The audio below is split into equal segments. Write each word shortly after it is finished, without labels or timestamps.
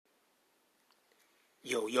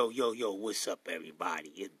Yo, what's up,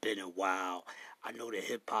 everybody? It's been a while. I know the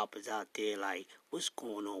hip-hoppers out there like, what's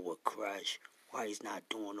going on with Crush? Why he's not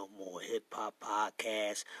doing no more hip-hop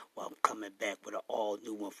podcasts? Well, I'm coming back with an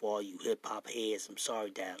all-new one for all you hip-hop heads. I'm sorry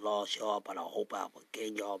that I lost y'all, but I hope I will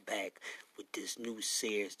gain y'all back with this new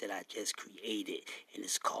series that I just created, and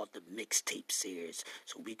it's called the Mixtape Series.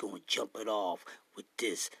 So we gonna jump it off with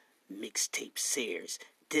this Mixtape Series.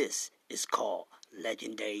 This is called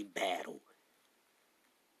Legendary Battle.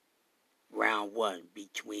 Round 1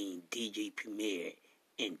 between DJ Permier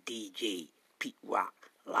and DJ Pete Rock,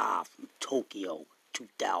 live from Tokyo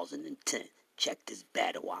 2010. Check this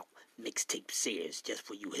battle out. Mixtape series just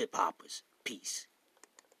for you hip hoppers. Peace.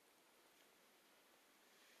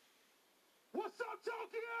 What's up,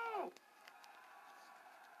 Tokyo?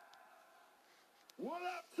 What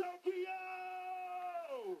up,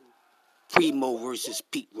 Tokyo? Primo versus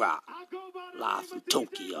Pete Rock, live from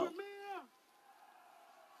Tokyo.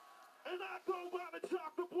 And I go by the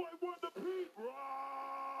Chocolate Boy Wonder Pete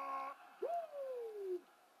Rock. Woo!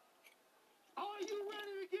 Are you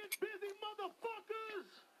ready to get busy,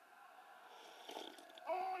 motherfuckers?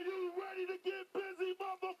 Are you ready to get busy,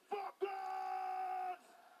 motherfuckers?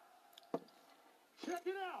 Check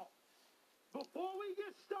it out. Before we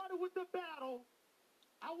get started with the battle,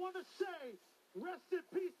 I want to say, rest in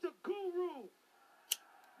peace to Guru.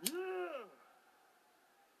 Yeah.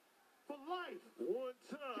 For life. One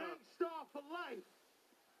time. Gangstar for life.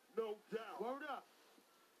 No doubt. Word up.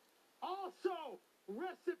 Also,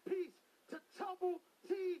 rest in peace to Trouble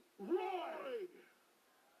T. Roy.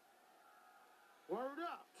 Word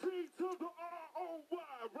up. T to the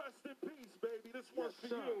R-O-Y. Rest in peace, baby. This one's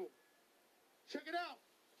for you. Check it out.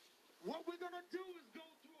 What we're going to do is go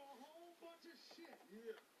through a whole bunch of shit.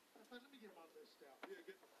 Yeah. Let me get my list out. Yeah,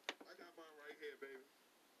 I got mine right here, baby.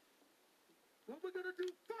 What we're going to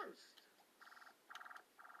do first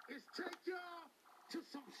is take y'all to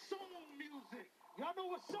some soul music. Y'all know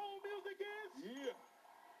what soul music is? Yeah.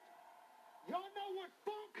 Y'all know what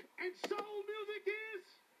funk and soul music is?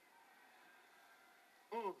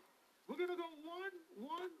 We're gonna go one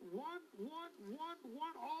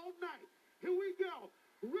all night. Here we go.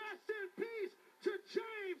 Rest in peace to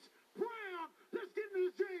James Brown. Let's get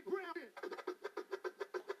into this James Brown.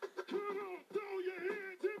 Come on, throw your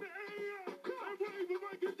hands in the air and wave them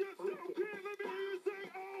like you just don't care. Let me hear you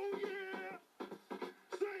say, oh yeah.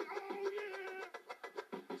 Say, oh yeah.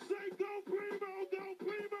 Say, go Primo, go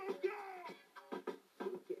Primo, go.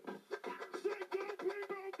 Say, go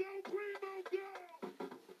Primo, go Primo, go.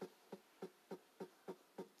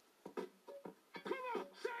 Come on,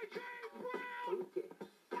 say James Brown.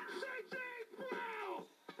 Say James Brown.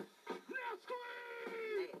 Now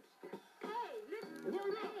scream. Hey, listen.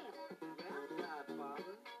 Word up. Well,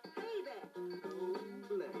 Godfather. Hey there.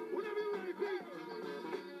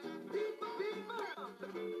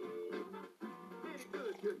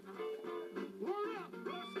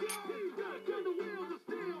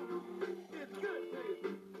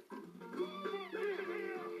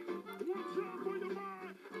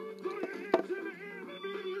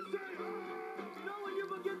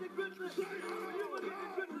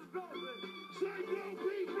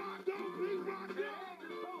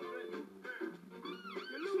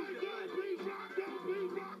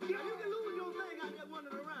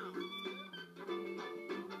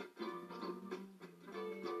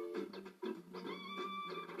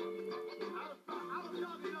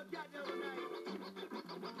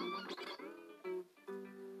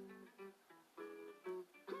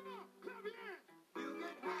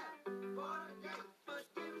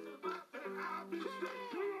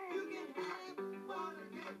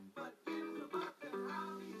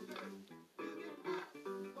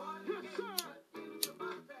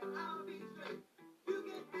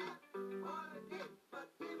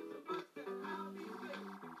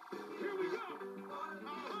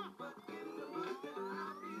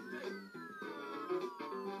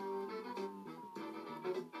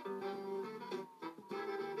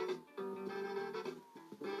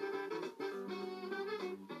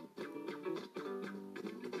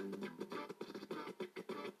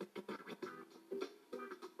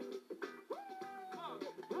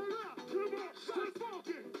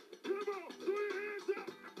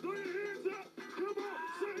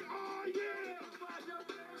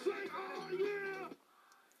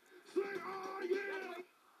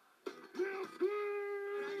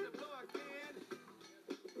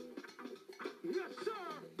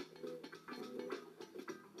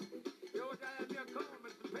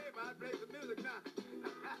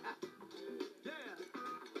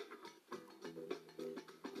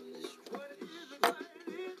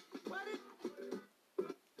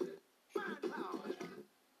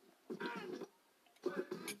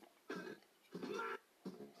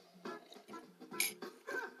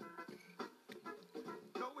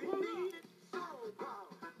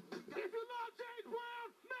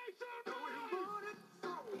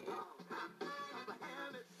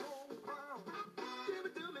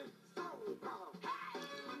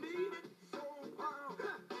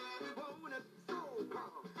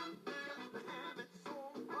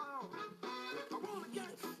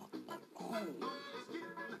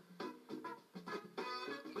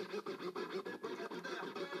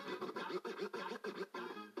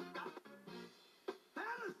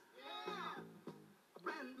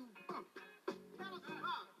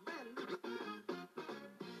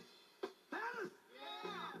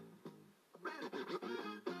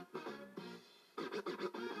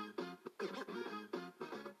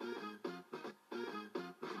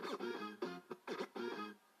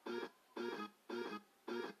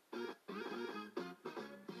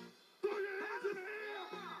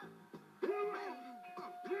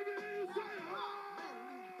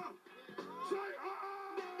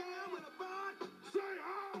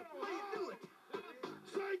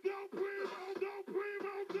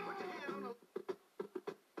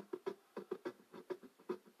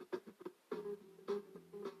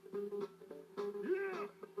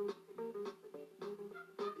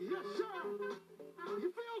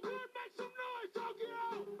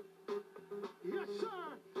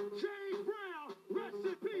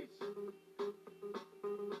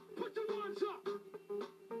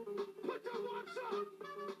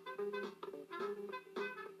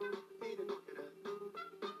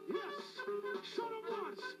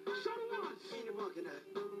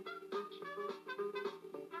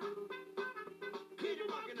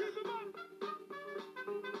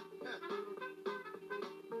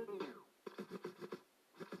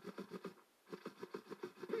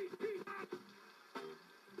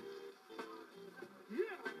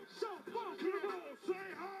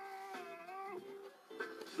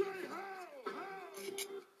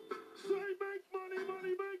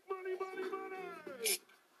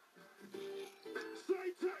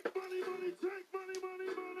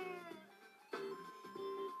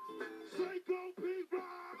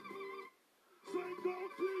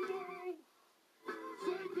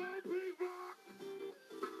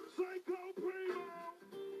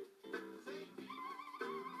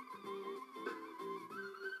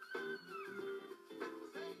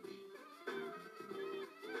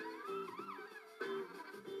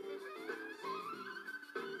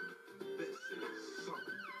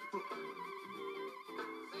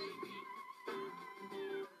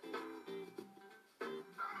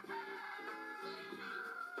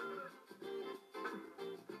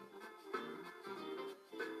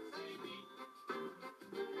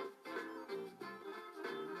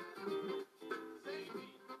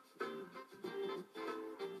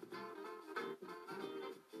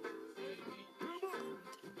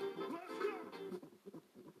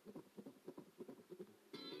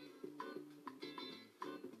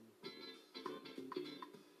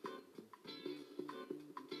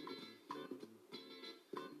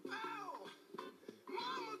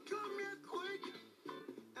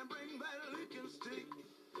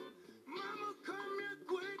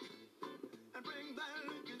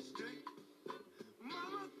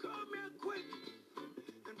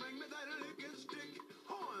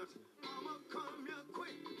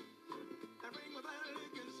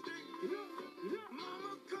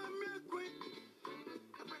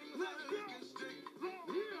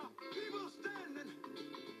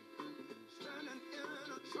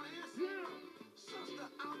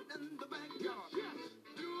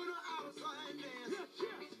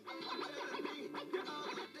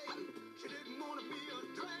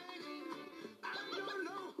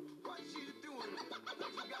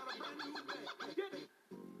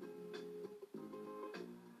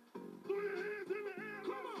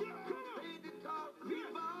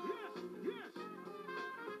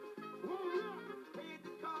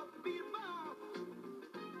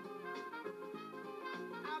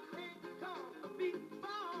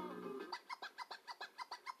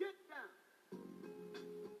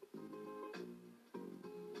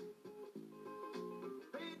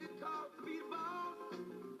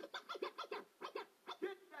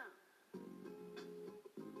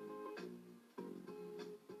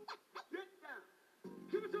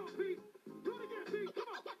 Pete. Do it again, Pete. Come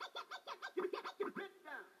on. Get down. Get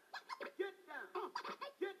down. Get down.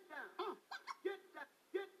 Get down. Get down.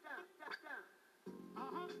 Get down.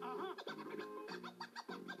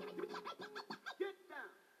 Get down.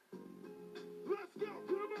 Let's go.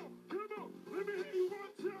 Come on. Come on. Let me hear you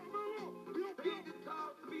one time. Come on. Yo, go.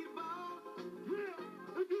 Cause to be the boss.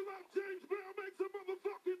 Yeah. If you love James Brown, make some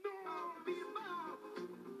motherfucking noise. Cause to be the boss.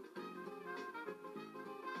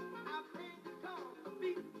 I paid the cause to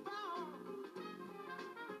be the boss.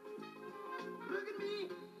 Look at me.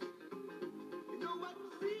 You know what to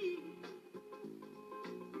see.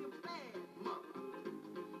 Be a bad mother.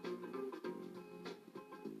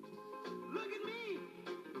 Look at me.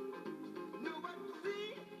 You know what to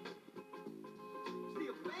see. See a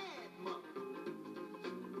bad mother.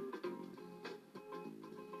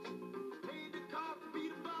 Paid the cost to be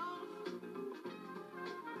the boss.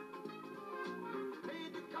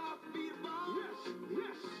 Paid the cost to be the boss. Yes,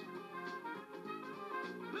 yes.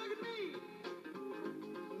 Look at me.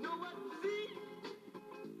 You know what to see.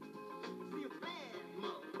 See a bad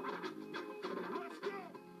mother. Let's go.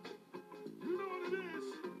 You know what it is.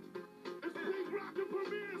 It's Big Rock and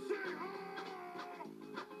Permier. Say ho.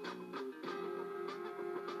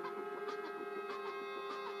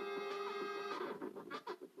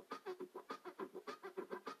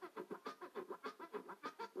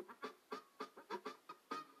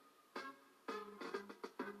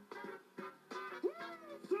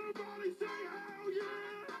 Somebody say hell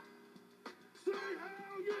yeah! Say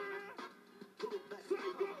hell yeah! Say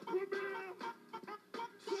go Permier!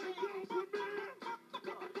 Say go Permier!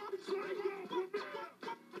 Say go Permier!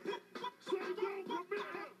 Say go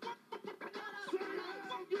Permier! Say hell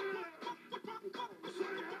yeah!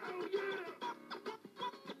 Say hell yeah!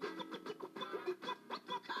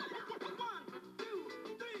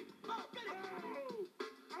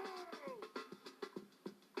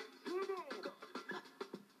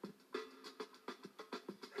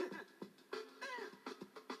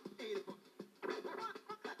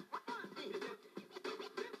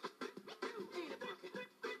 1, 2, 3,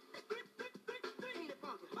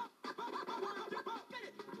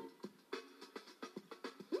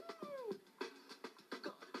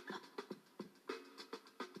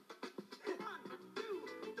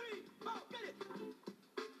 4, get it!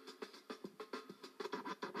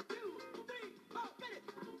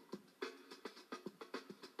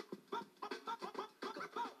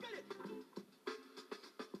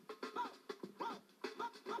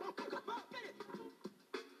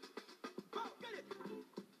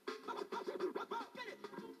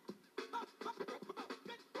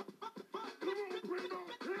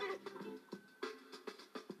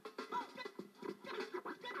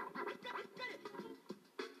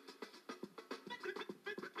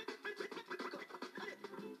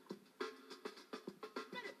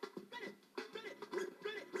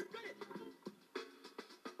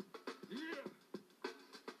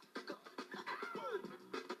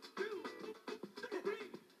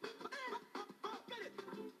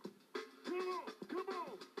 Oh! Come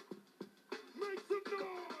on!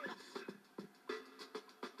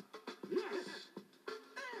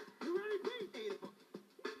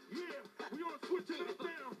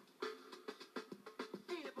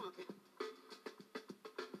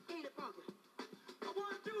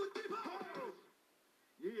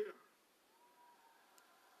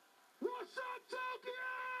 What's up,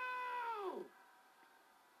 Tokyo?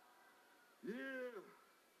 Yeah.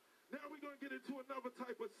 Now we're going to get into another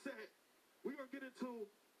type of set. We're going to get into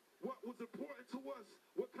what was important to us,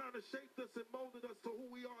 what kind of shaped us and molded us to who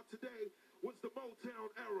we are today was the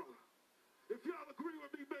Motown era. If y'all agree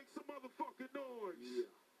with me, make some motherfucking noise. Yeah.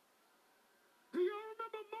 Do y'all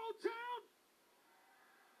remember Motown?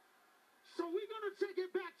 So we're going to take it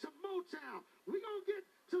back to Motown. We're going to get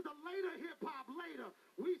to the later hip-hop later.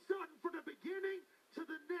 We starting from the beginning to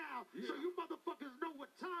the now. Yeah. So you motherfuckers know what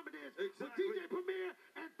time it is. Exactly. With DJ Permier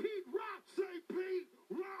and Pete Rock. Say Pete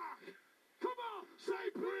Rock. Come on.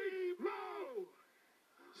 Say Primo.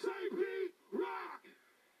 Say Pete Rock.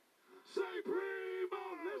 Say Primo.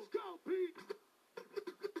 Let's go, Pete.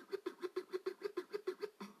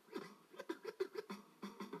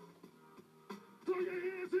 Throw your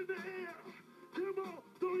hands in the air. Come on.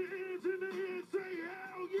 Throw your hands in the air. Say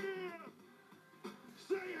hell yeah.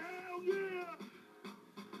 Say hell yeah.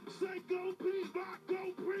 Say go Pete Rock.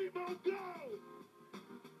 Go Primo. Go.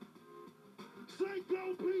 Say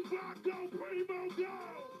go Pete Rock. Go Primo. Go.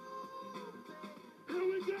 Here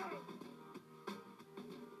we go.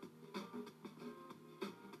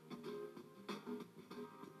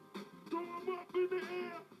 Throw them up in the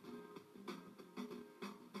air.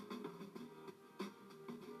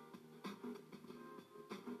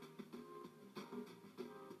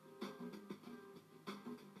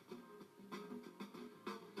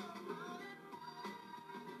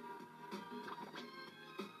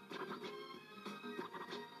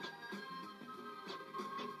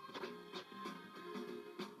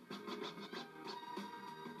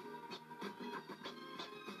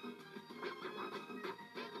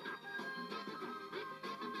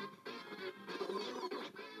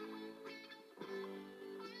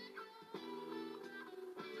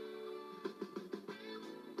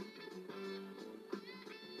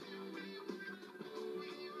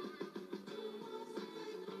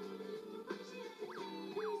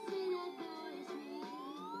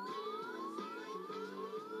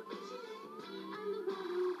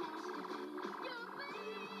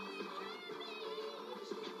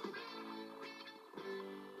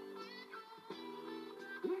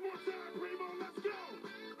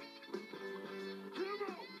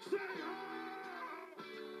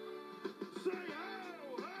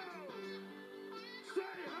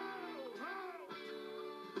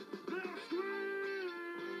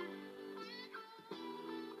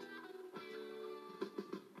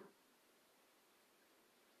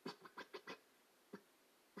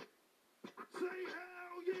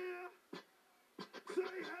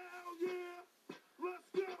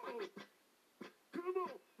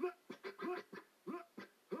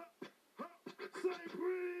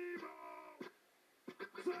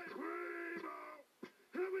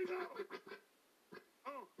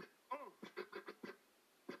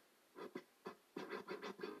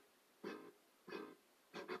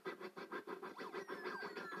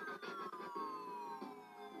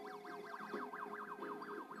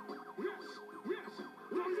 Yes, yes.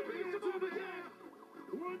 Rest in peace to Marvin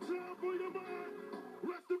Gaye. One time for your mind.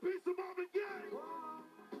 Rest in peace to Marvin Gaye.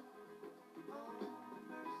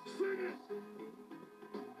 Sing it.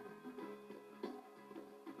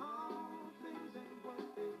 All things ain't what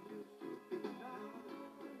they used to be now.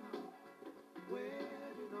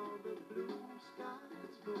 Where did all the blue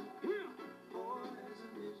skies go? Yeah.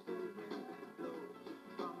 Poison is the wind that blows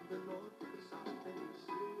from the north, the south, and east.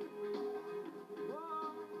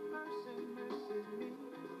 Oh, mercy, mercy me.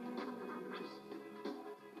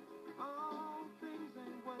 All things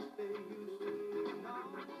ain't what they used to be now.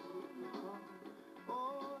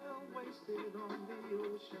 Oil wasted on the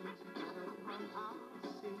oceans, blood on our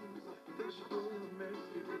seas, fish full of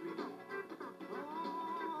mercury. Oh,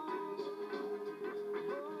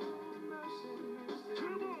 mercy, mercy.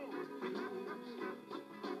 Come on.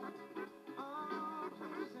 All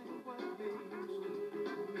things ain't what they used to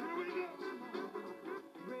be. Here we go.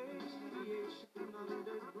 Radiation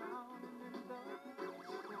underground and in the sky.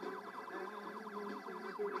 Animals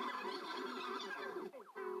and birds.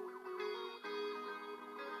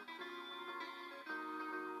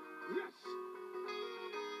 Yes.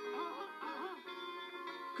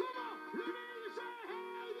 Come on. Let me hear you say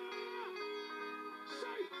hell yeah.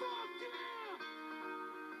 Say fuck yeah.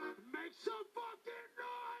 Make some fucking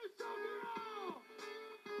noise, Tokyo.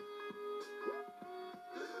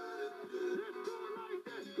 Let's do it like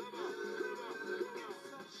this. Come on. Come on. Come on.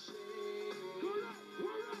 Word up.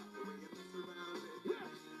 Word up.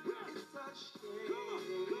 Yes. Yes. It's a shame. Come on.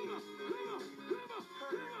 Come on. Come on. Come on.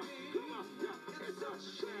 Come on. Come on. Yeah. It's a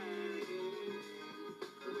shame.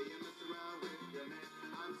 The way you mess around with your man,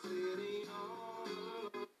 I'm sitting all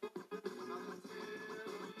alone. I'm sitting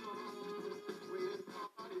alone. Where the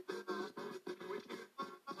party starts. When you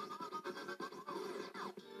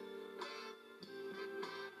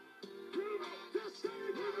Come on. Just say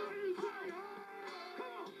it. Come on. Say oh.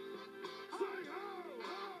 Come on. Say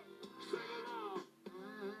oh. Sing along.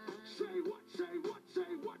 Say what? Say what?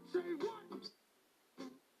 Say what? Say what?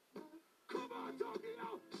 Come on, Tokyo.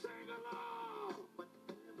 Sing along.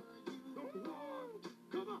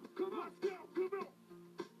 Come on. Come on. Let's go. Come on.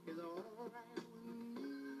 is alright with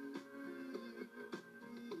me.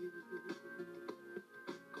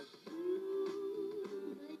 'Cause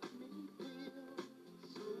you make me feel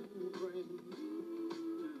so brand new.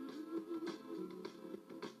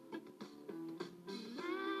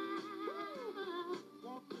 I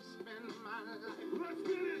want to spend my life Let's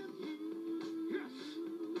get it. with you. Yes.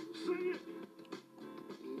 Sing it.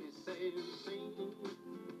 Me say, sing,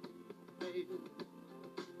 baby,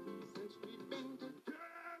 since we've been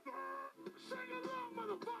Together. Sing along,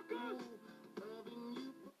 motherfuckers. loving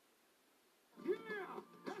you Yeah.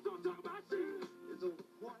 That's what I'm talking about. Sing it. is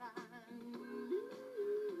what I need.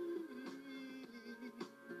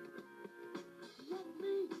 Let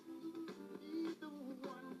me be the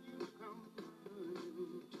one you come to.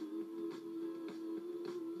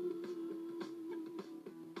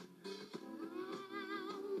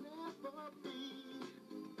 I'll never be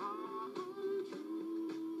untrue.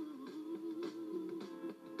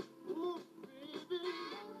 Oh, baby.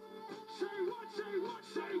 Say what? Say what?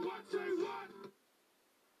 Say what? Say what?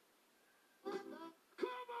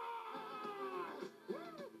 Come on.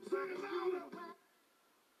 Sing it louder.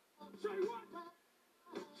 Say what?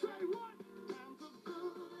 Say what? Times are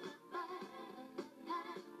good and bad,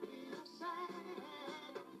 happy or sad.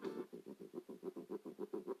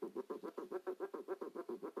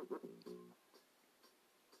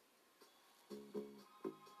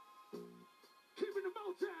 Keeping the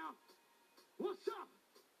Motown. What's up?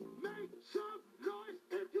 Make some noise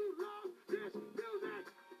if you love this music.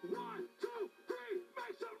 1, 2, 3,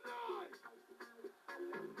 make some noise.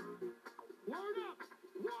 Word up.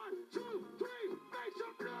 1, 2, 3, make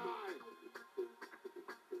some noise.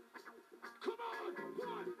 Come on.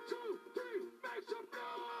 1, 2, 3, make some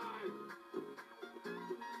noise.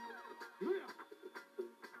 Yeah.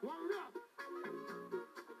 Word up.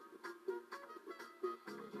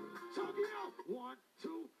 Tokyo. 1,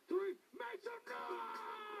 2, 3, make some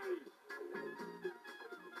noise.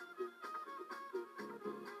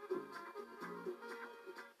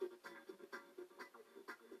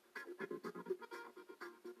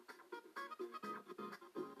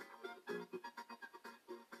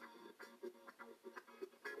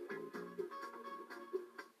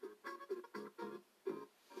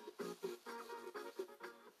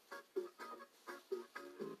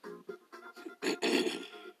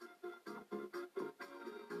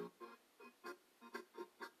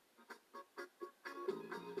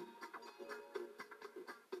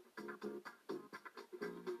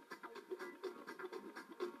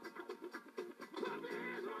 Clap your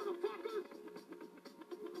hands, motherfucker.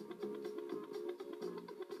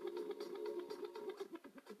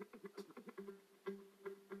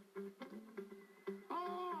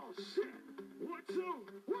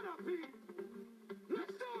 beat.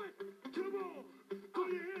 Let's do it. Come on. Throw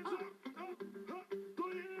your hands up.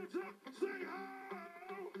 Throw your hands up. Say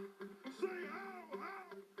how. Say how.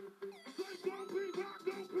 Say go be rock,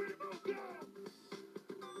 go primo, go.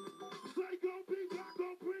 Say go be rock, go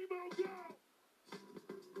primo, go.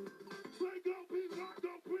 Say go be rock,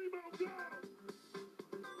 go primo, go.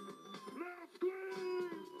 Now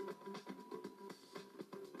scream.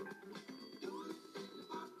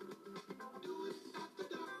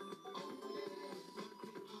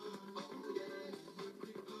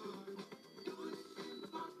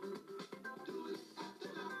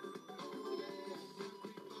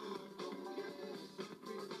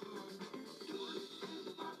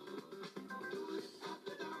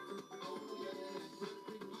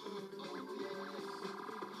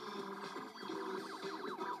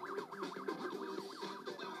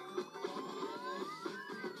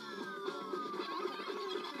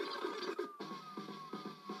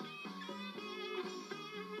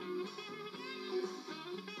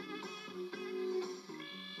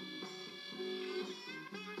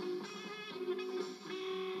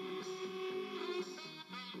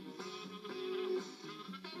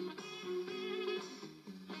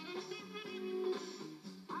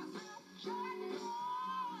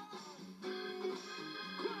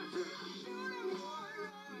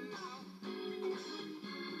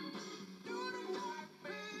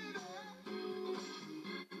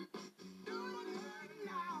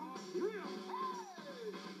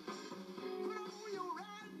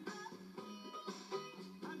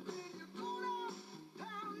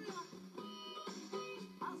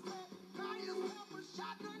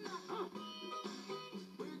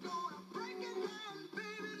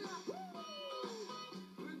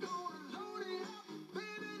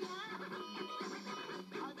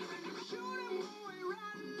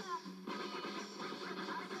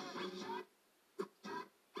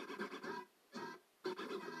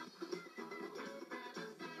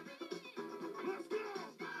 Let's go!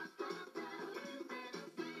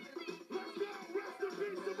 Let's go! Rest in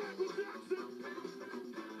peace to Michael Jackson!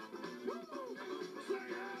 Woo! Say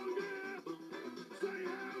hell yeah! Say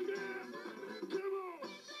hell yeah! Come on!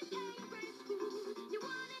 You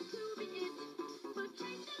wanted to be it, but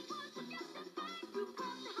changing was just a fight. You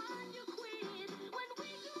crossed the heart, you quit. When we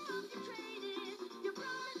grew up, you traded your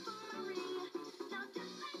promise for a ring. Now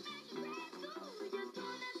just like back in grade school, you're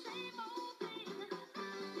doing the same old thing.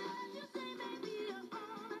 You say maybe you're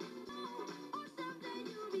all alone, or someday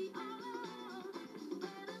you'll be all alone.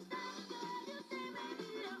 Better stop, girl. You say maybe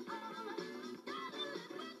you're all alone. Gotta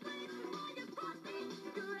look my place before you cross me.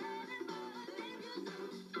 You're heading for a danger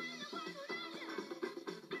zone. I'm the one who loves you.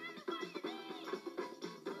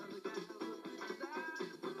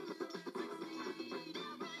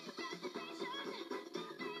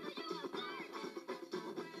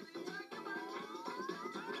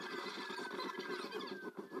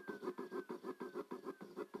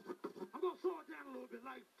 I'm gonna slow it down a little bit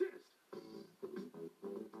like this.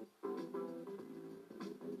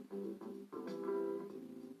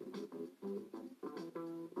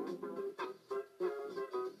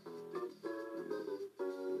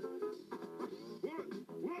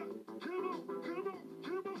 What? Come on, come on,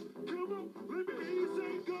 come on, come on. Let me hear you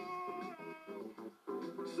say go.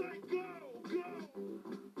 Say go, go.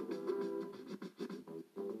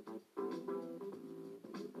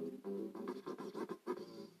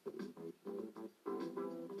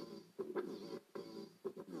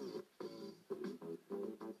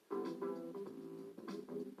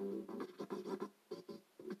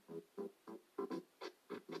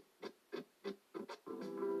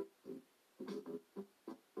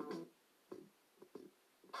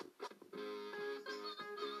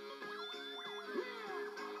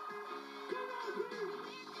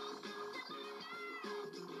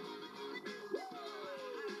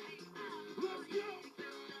 Let's go.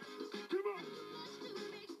 Come on.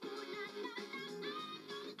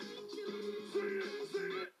 Sing it,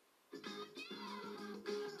 sing it.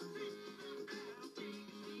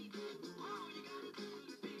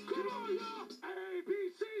 Come on, y'all. A, B,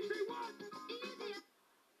 C, say what?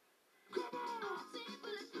 Come on.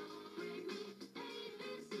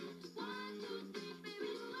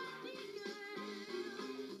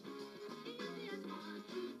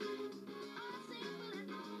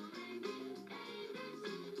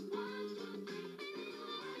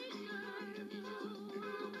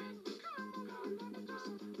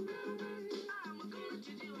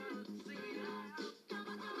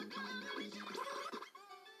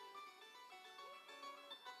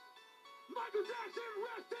 Michael Jackson,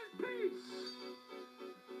 rest in peace.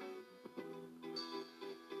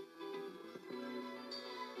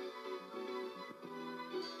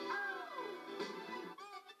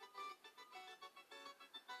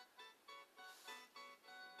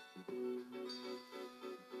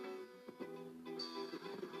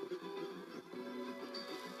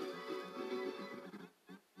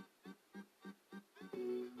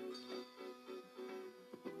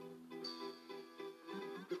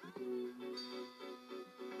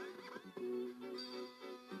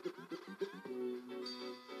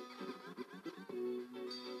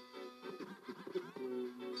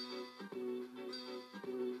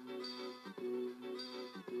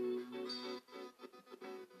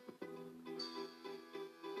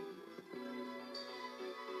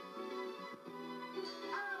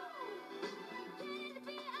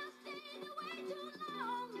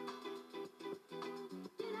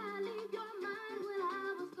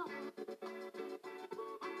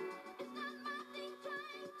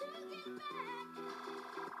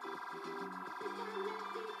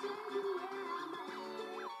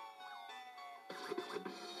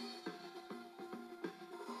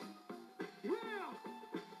 Yeah,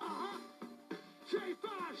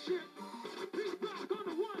 J5 shit. He's back on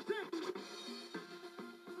the one thing.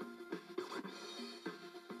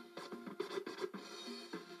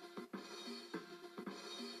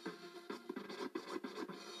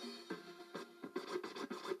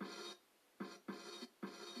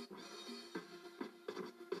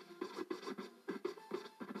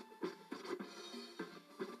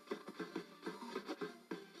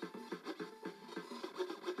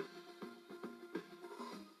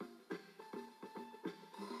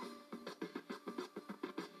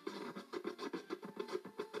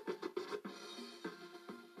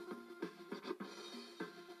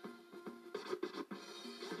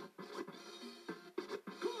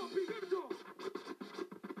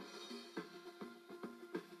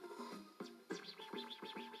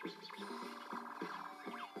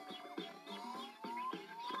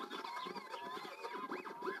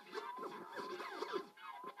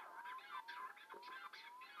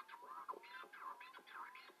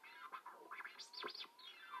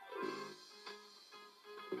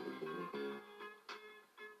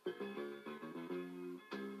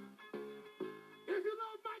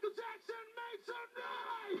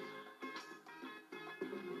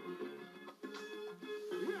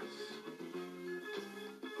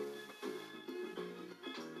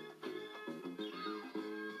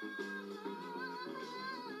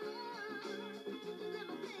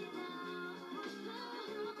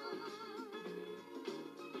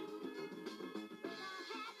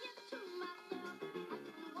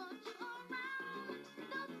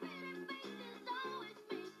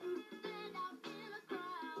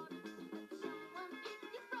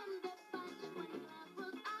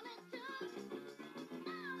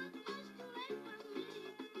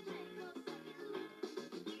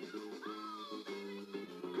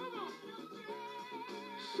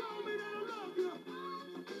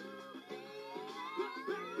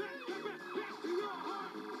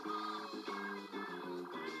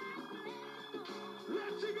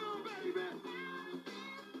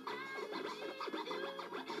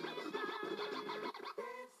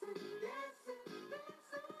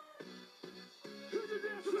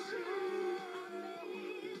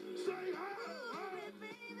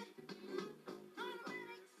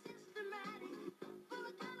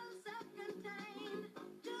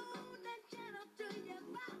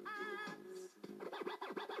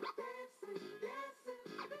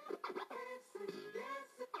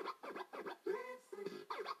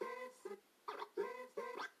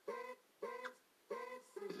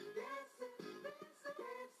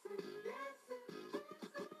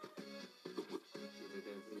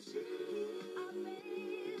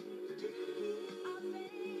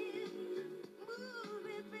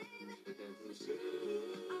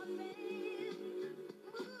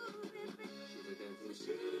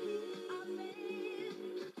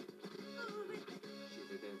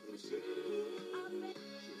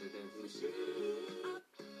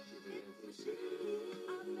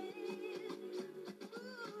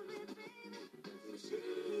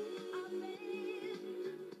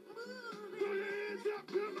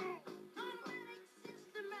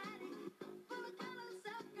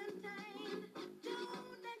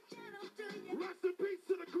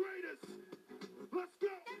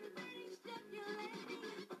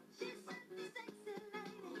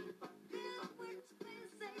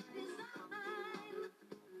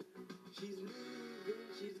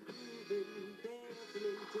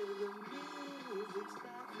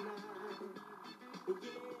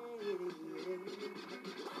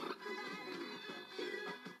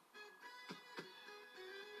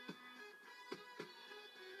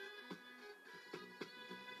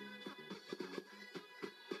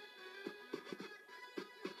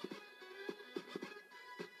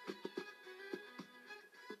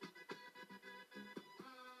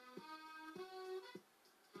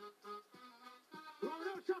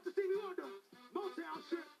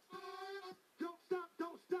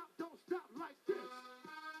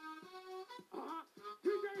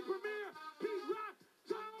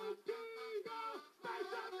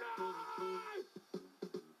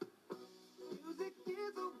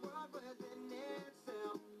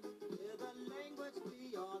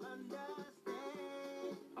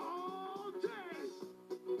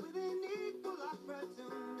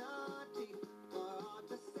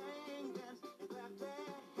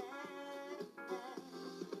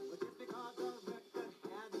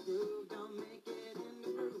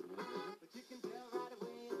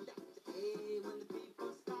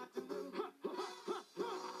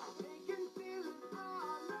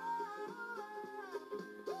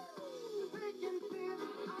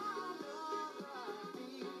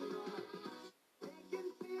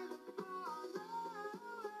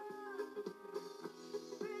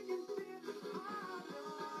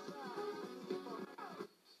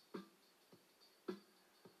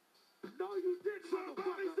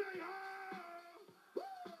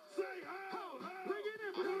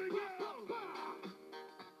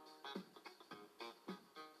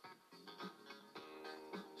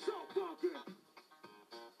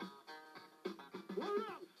 Hold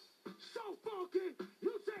up. So funky.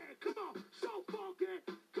 You say it. Come on. So funky.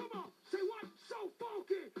 Come on. Say what? So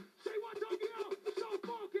funky. Say what, Tokyo? So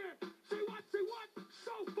funky. Say what? Say what?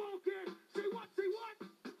 So funky. Say what? Say what?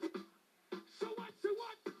 So what? Say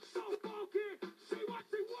what? So funky. Say what?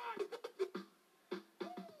 Say what?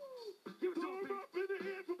 Give it to him up in the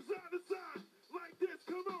air from side to side. Like this.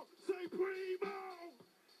 Come on. Say primo.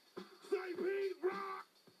 Say Pete Rock.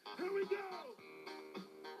 Here we go.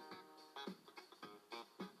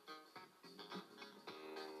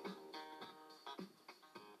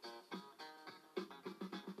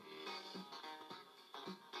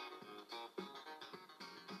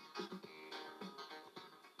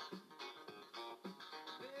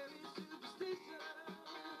 Very superstitious,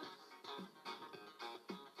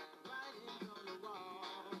 writing on the wall.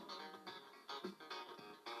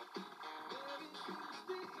 Very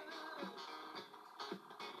superstitious,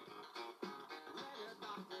 let a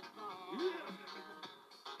doctor fall. Yeah.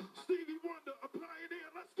 Stevie Wonder, a pioneer.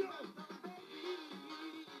 Let's go. Some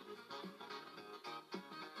babies,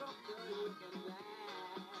 doctor, you can laugh.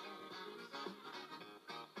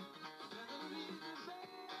 Suddenly the bad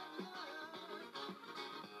luck,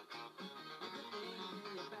 the things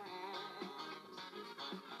in your past.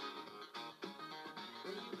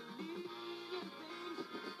 When you believe in things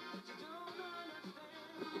that you don't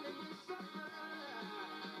understand, then you suffer.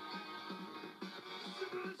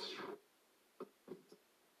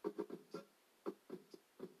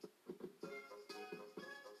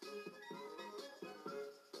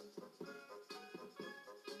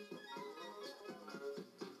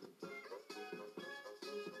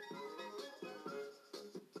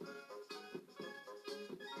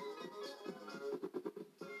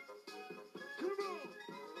 Come on.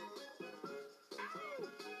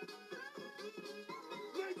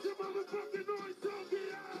 Make some motherfucking noise,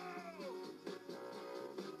 Tokyo.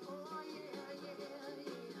 Oh yeah, yeah,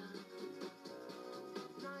 yeah.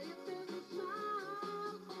 Now if there's a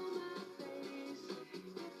smile on my face,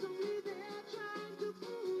 it's only they're trying to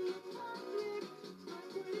fool the public. But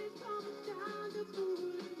when it comes down to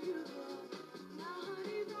fooling you, now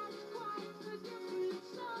honey, that's quite a different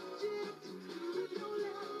subject. You don't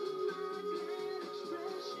let my glad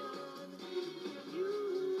expression give you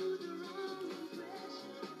the wrong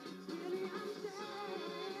impression. Really, I'm sad.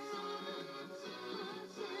 I'm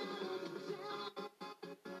sad.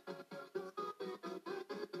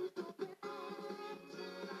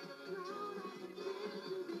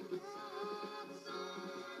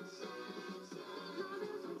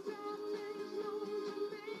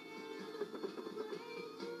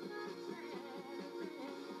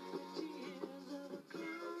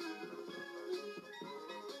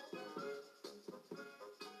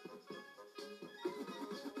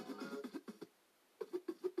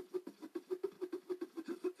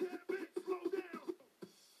 Just a tad bit, slow down.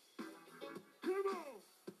 Come on.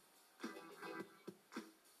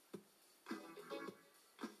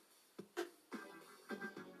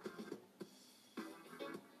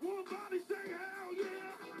 One body say hell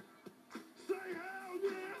yeah. Say hell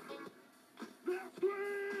yeah. Now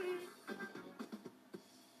scream.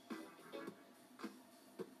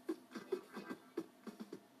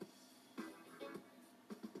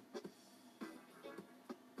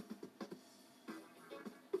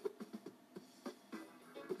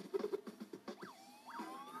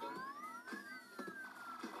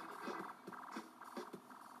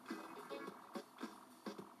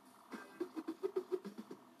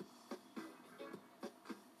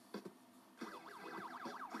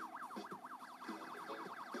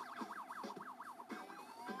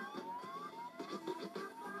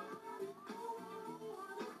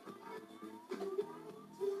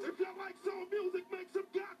 If y'all like soul music, make some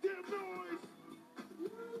goddamn noise.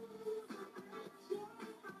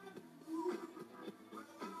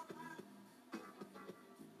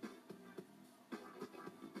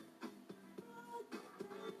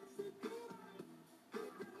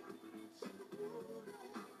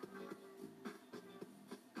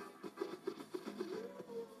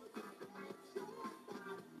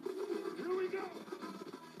 Here we go.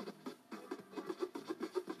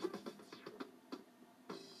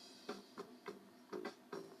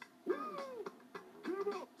 Woo! Come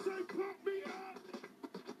on, say pump me up.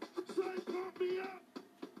 Say pump me up.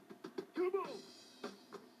 Come on.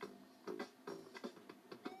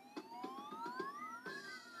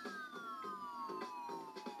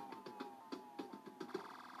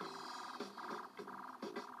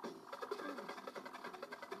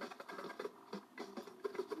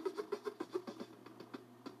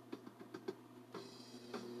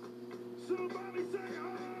 Somebody say oh.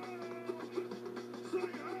 Say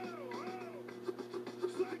oh, oh.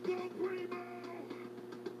 Say go primo.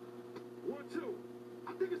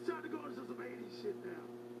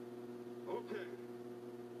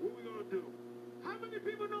 do. How many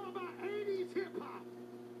people know about 80s hip-hop?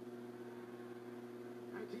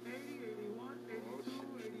 1980, 81,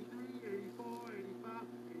 82, 83, 84, 85,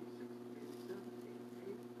 86, 87,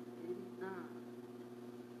 88, 89.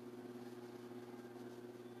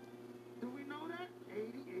 Do we know that?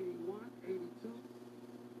 80, 81, 82,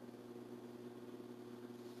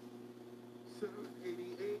 7,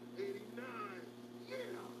 88, 89.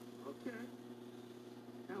 Yeah, okay.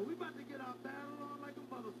 Now we about to get our battle on like a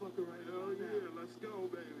motherfucker right now. Hell yeah, let's go,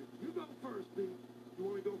 baby. You go first, B. You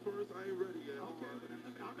want me to go first? I ain't ready yet.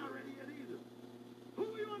 Okay, I'm not ready yet either. Who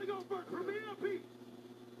you want to go first, Permier or Pete?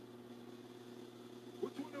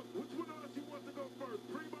 Which one of us you want to go first,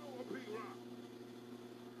 Primo or P-Rock?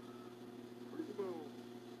 Primo.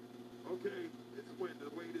 Okay, it's when the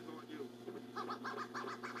weight is on you.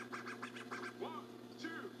 1, 2,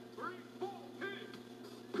 3, 4, hit.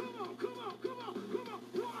 Come on, come on, come on, come on.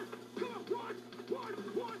 One, come on,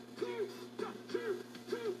 one, two, two, two,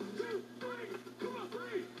 two, three. Come on,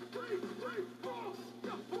 three,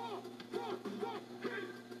 four, hit,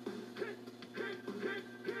 hit, hit, hit,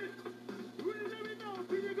 hit. Let me know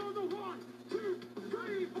if you go to 1, 2,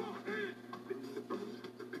 3, 4, hit.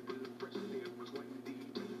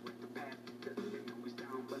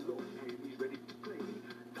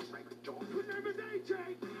 His name is AJ.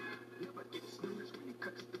 Never gets nervous when he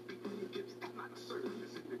cuts the beat. He gives that not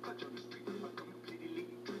service in the clutch on the street. A completely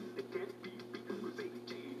they can't be beat. Cause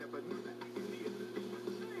AJ never knew that in the end.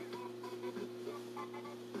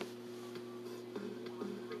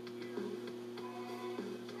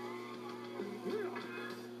 Yeah.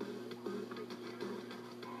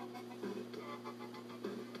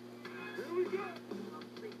 Here we go.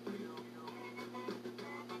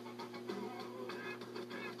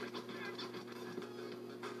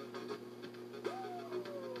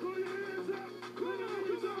 Throw your hands up! Throw your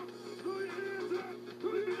hands up! Throw your hands up!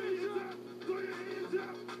 Throw your hands up! Throw your hands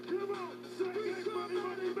up! Come on! Say make money,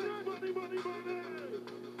 money, make money, money, money!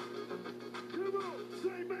 Come on!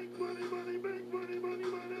 Say make money, money, make money, money,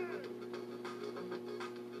 money!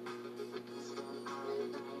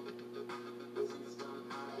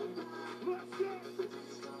 Let's go!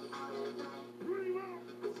 Primo!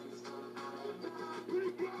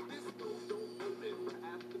 Big rock! This door don't open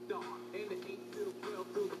after dark, and it ain't till 12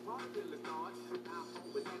 till the party really starts. I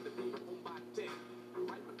always had to be on my 10,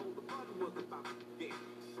 right before the fun was about to begin.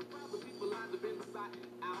 Crowd of people lined up inside and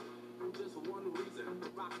out, just for one reason, to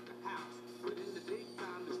rock the house. But in the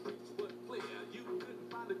daytime, the streets were clear. You couldn't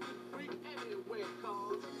find a good freak anywhere,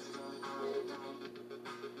 cause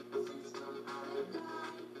freaks come out.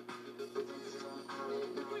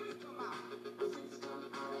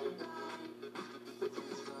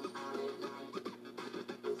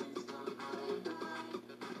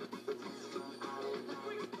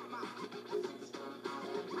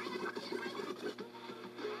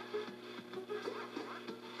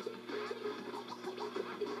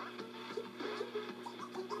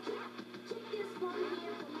 This one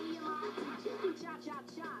here for me and my teacher.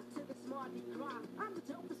 Cha-cha-cha to the smarty crowd. I'm the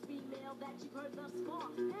dopest female that you've heard thus far.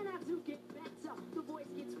 And I do get better. The voice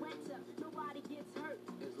gets wetter. Nobody gets hurt.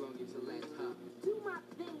 As long as you let her. Do my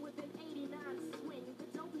thing with an 89 swing. The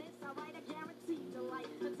dopeness, I write a guaranteed delight.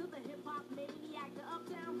 Until the hip-hop maniac, the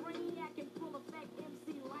uptown brainiac in full effect,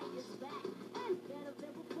 MC Light is back. And better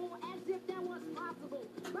than before, as if that was possible.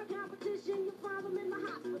 My competition, you find them in the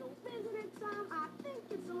hospital. Visiting time, I think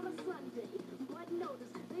it's on a Sunday. But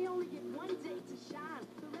notice, they only get one day to shine.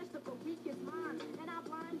 The rest of the week is mine. And I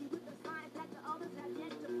blind you with the signs that the others have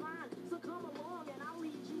yet to find. So come along and I'll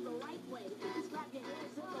lead you the right way. Just clap your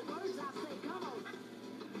hands to the words I say. Come on.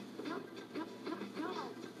 Come, come, come, come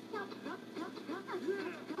on. Come, come, come, come on.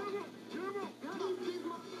 Yeah, Come on. come on! Come on. Come on.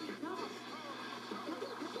 Come on.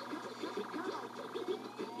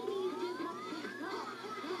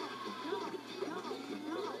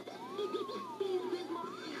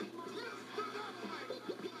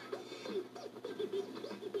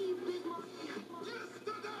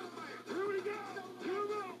 Here we go!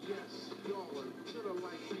 Come on! Yes, y'all are little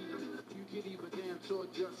like me. You can even dance or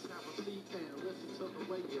just have a seat and listen to the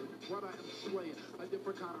way in what I am slaying. A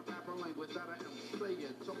different kind of rapper language that I am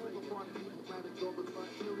saying. So over party people manage all the fun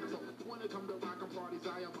info. When it come to rockin' parties,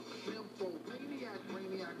 I am a nympho. Maniac,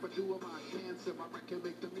 brainiac, for doing my dancing. My record can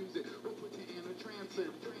make the music. We'll put you in a trance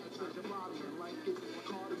and transfer your body. And like it's a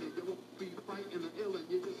cardigan, you won't be fighting the ill and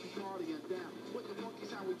you just be partying down. With the monkey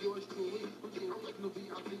sound with yours truly. I'm like no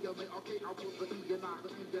VIP, I'm like, okay, I'll put the E and I the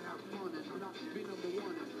end to have fun and not be number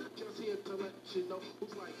one. And just here to let you know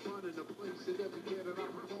who's like running the place. And every year that I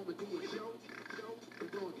perform and do a show,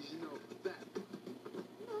 as long as you know that.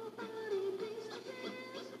 Nobody needs to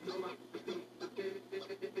dance. Nobody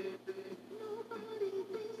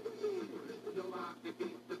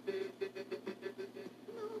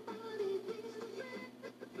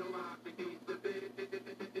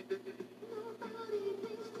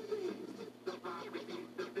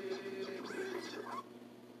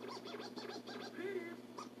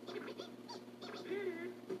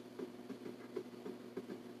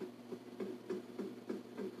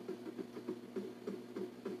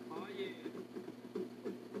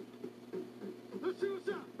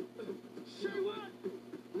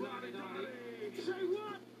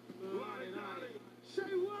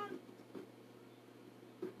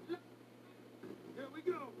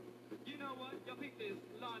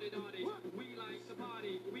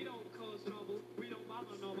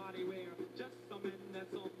everybody we're just a men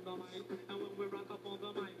that's on the mic. And when we rock up on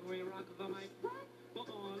the mic, we rock the mic right for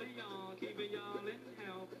all of y'all, keeping y'all in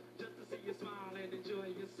hell. Just to see you smile and enjoy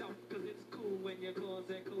yourself, cause it's cool when you cause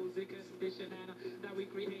a cozy condition and that we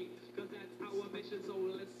create, cause that's our mission. So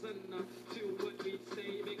listen to what we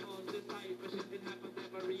say, because this type of shit it happens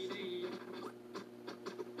every day.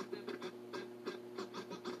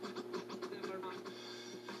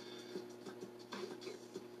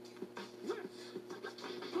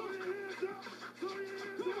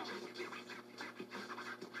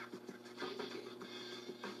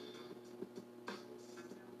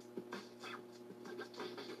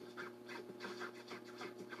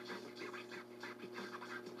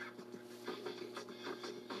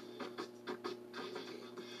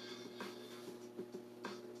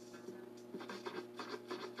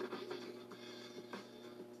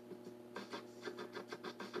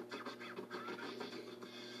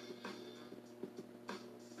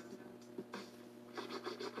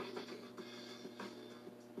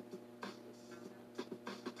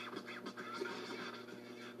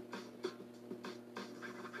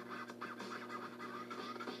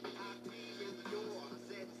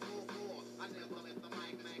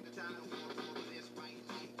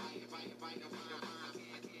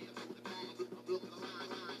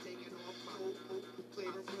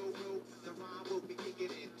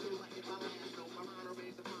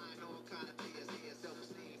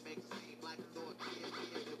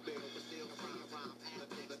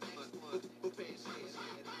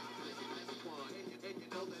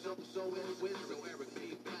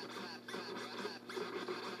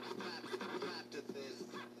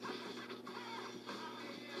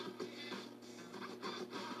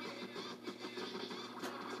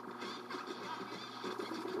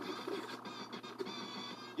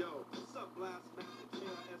 Yo, what's up, Blast Master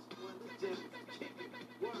KRS-One Jimmy?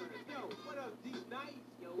 Word, yo, what up, D Night?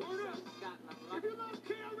 Yo, what's up, Scott? If you love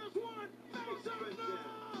KRS-One, make some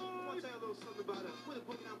I want noise! to tell you a little something about us. We're the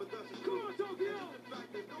Boogie Down Production Come on, Tokyo! In fact,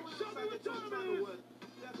 there's no one Show me outside what that time don't it is. was.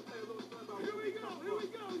 You have to tell you a little something about Here where we come go,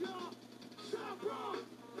 from. y'all! South Bronx!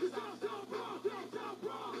 The South Bronx! Yo, South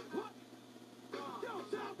Bronx! What? Yo,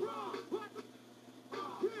 South Bronx! What?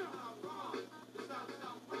 Yeah!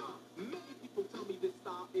 Many people tell me this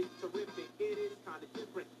style is terrific. It is kind of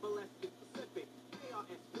different, but let's get specific.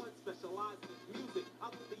 KRS-One specializes in music. I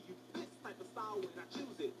only use this type of style when I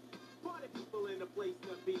choose it. Party people in the place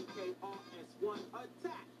to be KRS-One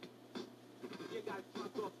attack. You gotta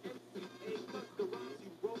drop off MCA, cause the rhymes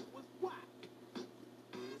you wrote was whack.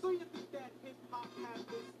 So you think that hip-hop has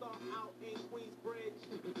this star out in Queensbridge?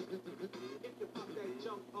 If you pop that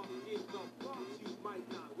junk up in the Bronx, you might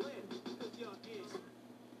not live, cause you're in.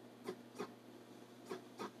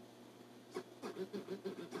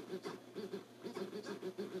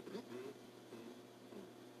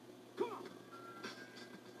 Come on!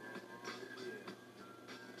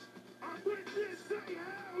 I'm with this, say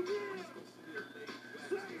hell yeah!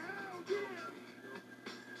 Say hell yeah!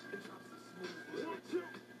 1, 2,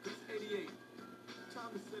 88.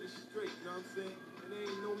 Time to set it straight, you know what I'm saying? And there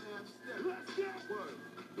ain't no half step. let's go! Word.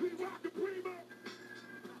 We rock the primo!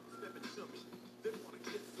 Stepping to me. They wanna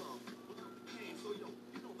get some. But I'm the king, so yo,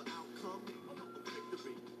 you know the outcome. I want the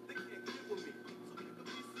victory. They can't get with me. So keep the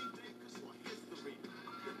BC day, cause you're history.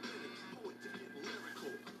 I'm the authentic poet to get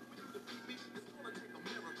lyrical. When you defeat me, it's gonna take a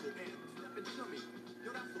miracle. And stepping to me, yo,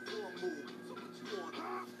 that's a war move. So what you want?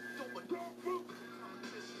 Don't but Don't move!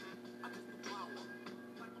 competition. I just devour.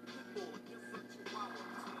 Like a pit bull against a chihuahua.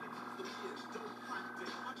 Just when it comes to being dope hot,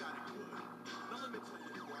 damn, I got it good. Now let me tell you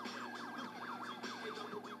who I am.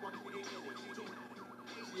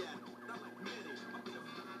 Yeah, not like many. I'm just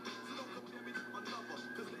so don't compare me to another,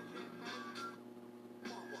 cause they hit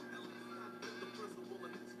mama. At least I did the principle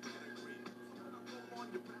in this category. So when I go on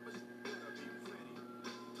your rappers, you better be ready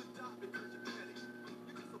to die because you're petty.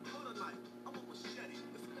 You're just a butter knife. I'm a machete.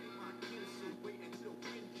 This ain't my kinsu. Wait until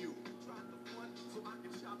when you try to front so I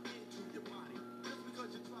can chop into your body. Just because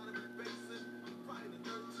you try to be basic, Friday the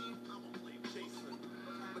 13th, I'ma play Jason.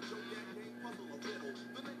 No type of joke that game, puzzle or riddle.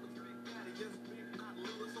 The name is Big Daddy, yes, big, not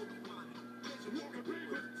little, so be mine. Catch you walking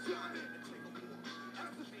papers, sign it, and take a more.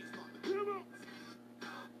 As the case start to Come on!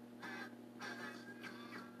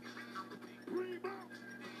 Primo!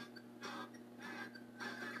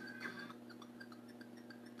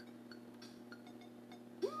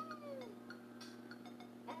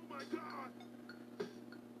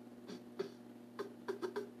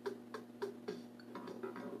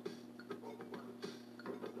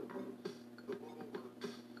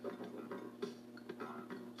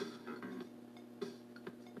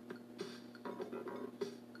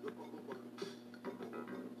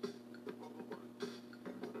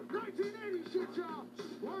 1980 shit, y'all.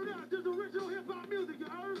 Word up, this is original hip hop music, you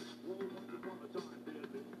heard? Well, once upon a time, there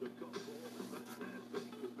lived a couple, and that's as they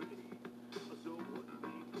could be. So what they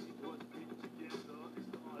was put together, they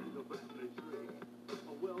started a family tree.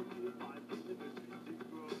 A well-to-do life in the streets to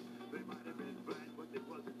grow. They might have been bad, but they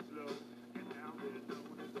wasn't slow. And now they're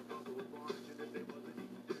known as the bubble bunch. And if they wasn't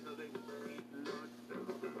eating dinner, they was eating lunch. The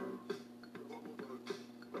bubble bunch. The bubble bunch.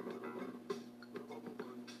 The bubble bunch. The bubble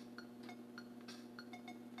bunch.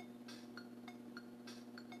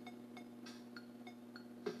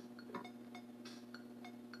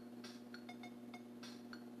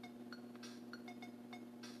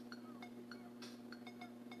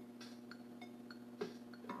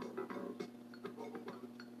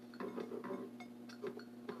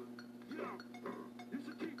 Yo, you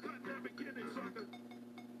should keep cutting that beginning so I can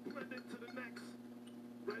blend into the next.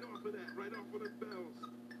 Right off of that, right off of the bells.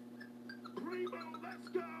 Primo, let's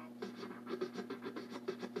go!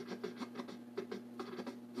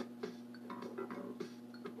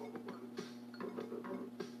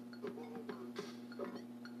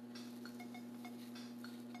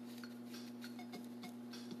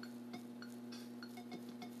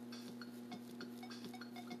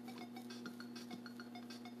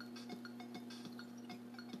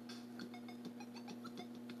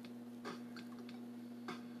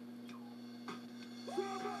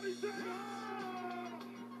 Somebody say ho!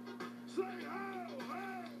 Say ho,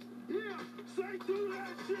 ho! Yeah, say do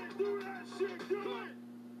that shit, do it!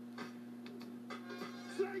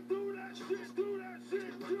 Say do that shit, do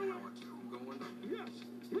it! Yes,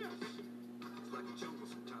 yes! It's like a jungle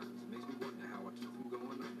sometimes. It makes me wonder how I keep from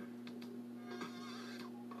going under.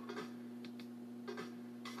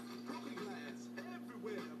 Broken glass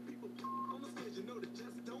everywhere. People on the stage, you know they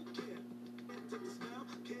just don't care. Can't take the smell,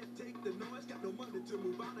 can't take the noise. Got no money to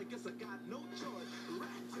move on, I guess I got no choice.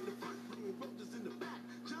 Rats in the front room, roaches in the back.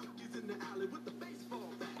 Junkies in the alley with the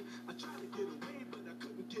baseball bat. I tried to get away, but I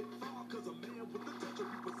couldn't get far. Cause a man with a touch of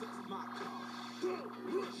repossessed my car. Don't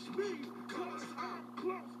rush me, cause I'm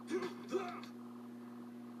close to the...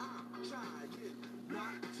 I'm trying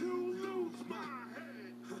Not to lose my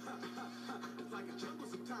head. It's like a jungle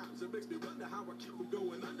sometimes. It makes me wonder how I keep from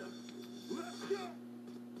going under. Let's go!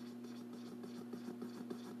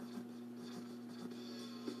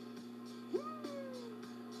 Woo!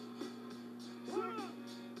 Word up!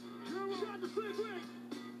 Shout to Slick Rick!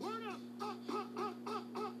 Word up!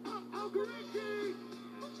 Uncle Ricky!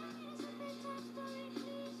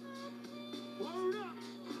 Word up!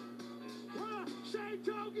 Word up! Shay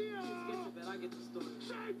Tokyo! I get the story.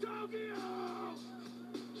 Shay Tokyo!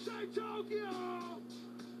 Shay Tokyo!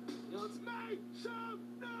 Yo, it's Make some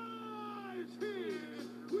noise! Here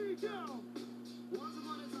we go! once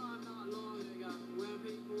upon a time, not long ago, when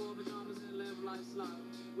people wore pajamas and lived life slow,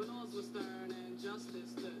 when laws were stern and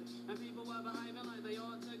justice stood, and people were behaving like they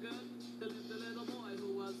ought to good, there lived a little boy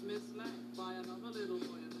who was misled by another little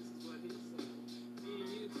boy, and this is what he said. Me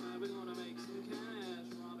and you, tonight, we're gonna make some cash,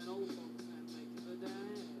 robbing old folks and making the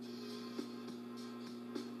dash.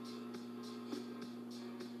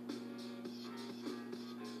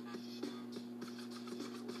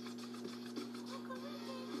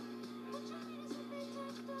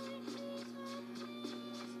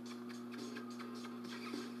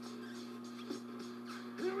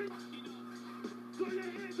 Here we go! Throw your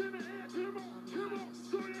hands in the air, come on!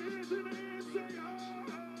 Throw your hands in the air, say ho!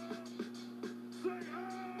 Say ho!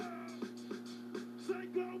 Say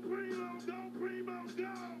go Primo,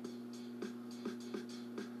 go!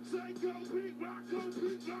 Say go Pete Rock, go!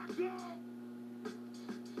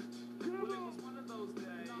 Come Well, it on! was one of those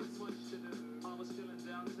days, not much to do. I was chilling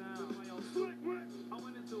downtown, my old Slick Rick! I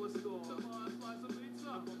went into a store to buy a slice of pizza.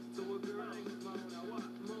 I bumped into a girl named Mona. What?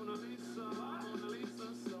 Mona Lisa. Mona Lisa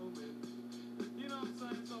Soman. You know what I'm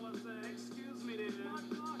saying? So I said, excuse me dear. My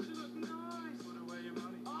gosh, you look nice. Put away your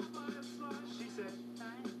money. I'll buy a slice. She said,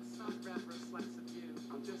 thanks. I'd rather a slice of you.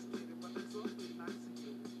 I'm just kidding, but that's awfully nice of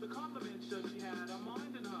you. The compliment showed she had a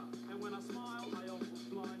mind in her. And when I smiled, I almost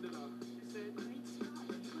blinded her. She said, great smile,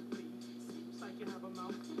 you look me. Seems like you have a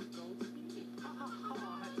mouthful of gold teeth. Ha ha ha.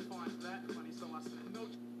 I had to find that funny, so I said, no.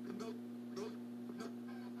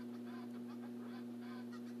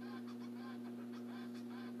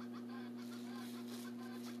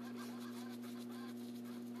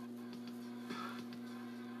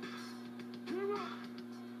 Come on!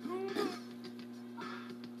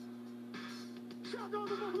 Shout out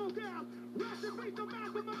to Buffalo Gals! Rest in peace to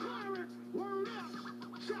Malcolm McLaren! Word up!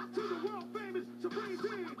 Shout to the world famous Supreme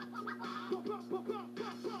Team!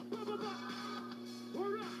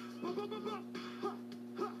 Word up!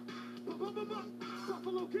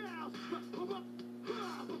 Buffalo Gals!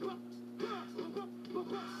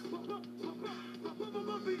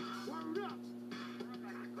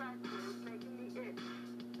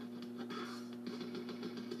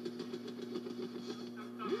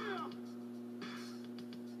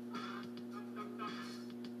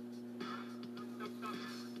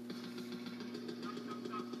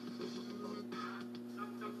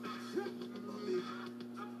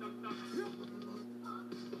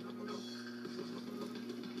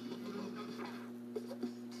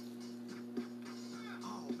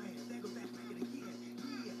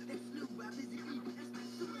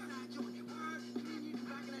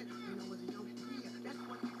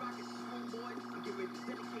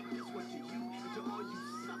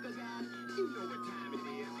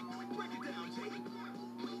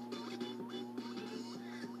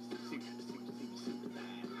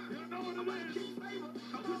 what it is.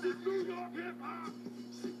 This is New York hip-hop.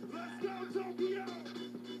 Let's go, Tokyo.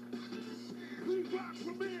 We rock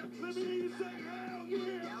Permier. Let me hear you say hell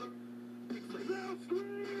yeah. Now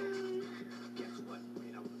scream. Guess what?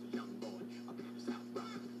 When I was a young boy, up in the South Rock,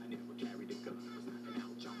 I never carried a gun. Was knocking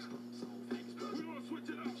out jumps from soul faggots. We gonna switch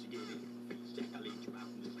it up. She get in your face, Jack. I lead you out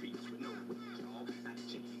in the streets with no wings, y'all. Not a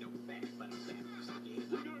chain, no bag, but I'm back. Sock your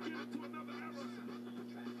head. We're gonna get into another era.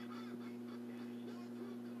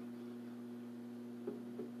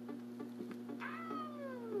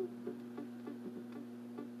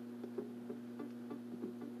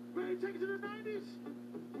 Ready to take it to the 90s?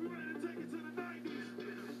 We ready to take it to the 90s?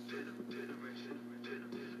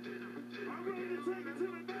 I'm ready to take it to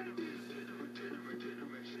the 90s.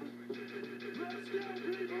 Let's go,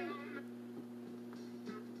 people.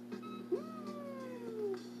 Woo!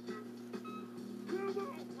 Come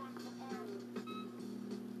on.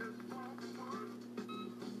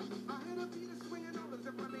 I hit a beat of swinging on as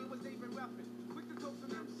if my name was David Ruffin. Quick to toast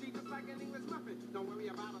an MC just like an English muffin. Don't worry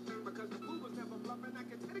about a thing because the fool was never bluffing. I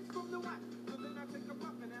can take from the wax, so then I take a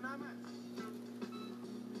puffin' and I'm at.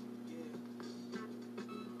 Yeah.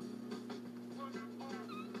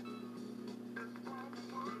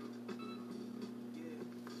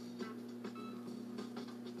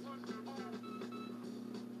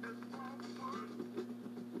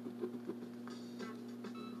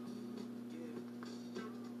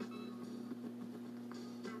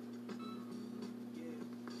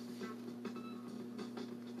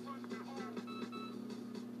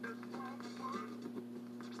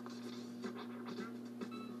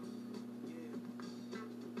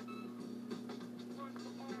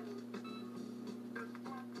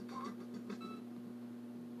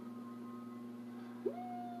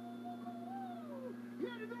 You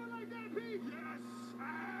had to do it like that, Pete? Yes, I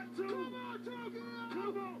had to. Come on, Tokyo.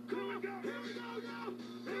 Come on, come on, go. Here we go, yo.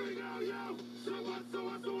 Here we go, yo. So what's the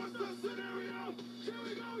scenario? Here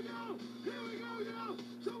we go, yo. Here we go, yo.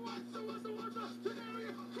 So what's the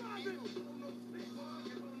scenario? Drive it.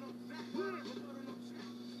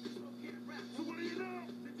 So what do you know?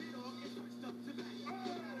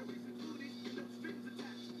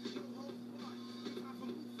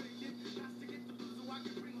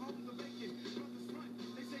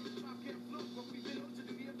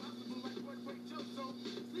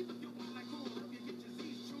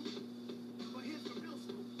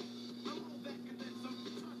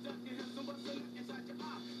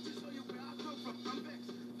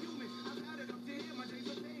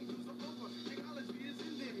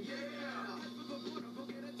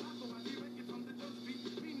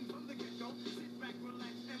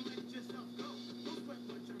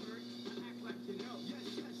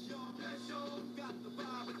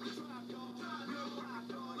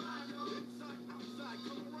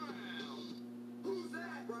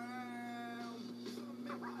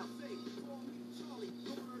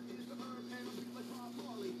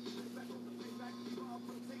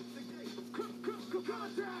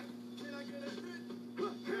 Contact! Can I get a hit?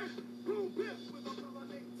 Hit! Boom! Bip! With a brother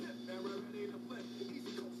named Tip. And we're ready to flip.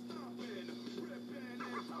 East Coast stomping. Ripping and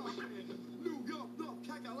popping. New York, North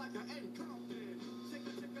Kakalaka and Compton. Check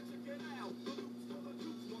it out. The loops for the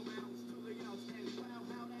juice. No mounds to the outs. And wow,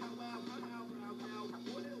 wow, wow, wow, wow, wow, wow.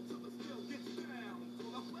 What else to the skill gets down? To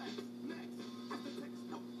the flex. Next is the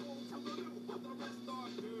textbook. All to the new. But the rest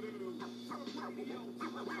are doo-doo. From radio to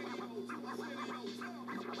the video to a stereo.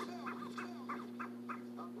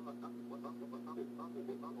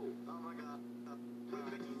 Oh my God. When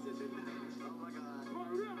Mickey's is in the house. Oh my God.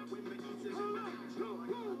 When Mickey's is in the house. Oh my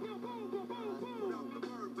God. Without the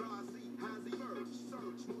verb, Rossi has emerged.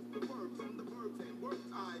 Search most the verbs on the verbs and words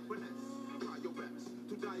I finesse. Try your best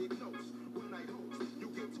to diagnose. When I host, you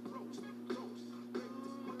get roast. Toast.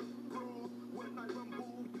 Raw. When I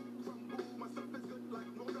rumble, you crumble. My stuff is good like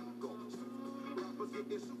no ghost. Rappers get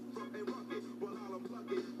their soup from and rugged. While I'll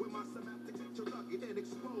unplug it. With my semantics interrugged and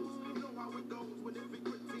exposed. You know how it goes when it be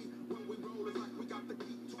gritty. When we roll, it's like we got the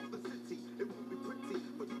key to the city. It won't be pretty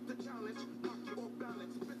for you to challenge. Knock you off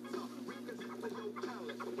balance. Bitter. Represent the low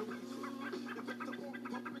talent. The reason. If it's the wrong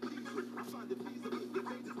puppet diesel, I find it feasible. Your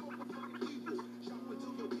days is overflowing evil. Shout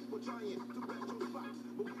until your people trying to bet your spots.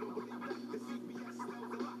 But we don't believe that. The CBS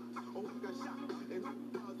sells a lot. Oh, we got shot. And who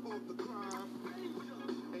does all the crime? Danger.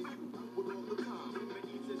 And you with all the time. When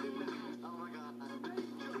Mickey's is in the house. Oh my God.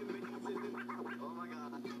 Danger. When Mickey's is in the house. Oh my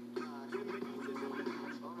God. When Mickey's is in the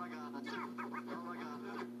house. Oh my God. Oh my God.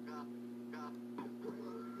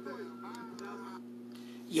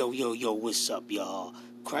 Yo, what's up, y'all?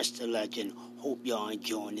 Crush the Legend. Hope y'all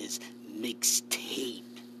enjoying this mixtape.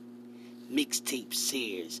 Mixtape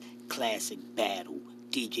Sears Classic Battle.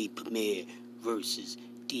 DJ Permier versus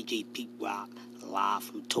DJ Pete Rock, live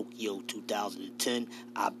from Tokyo 2010.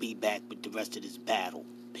 I'll be back with the rest of this battle.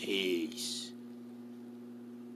 Peace.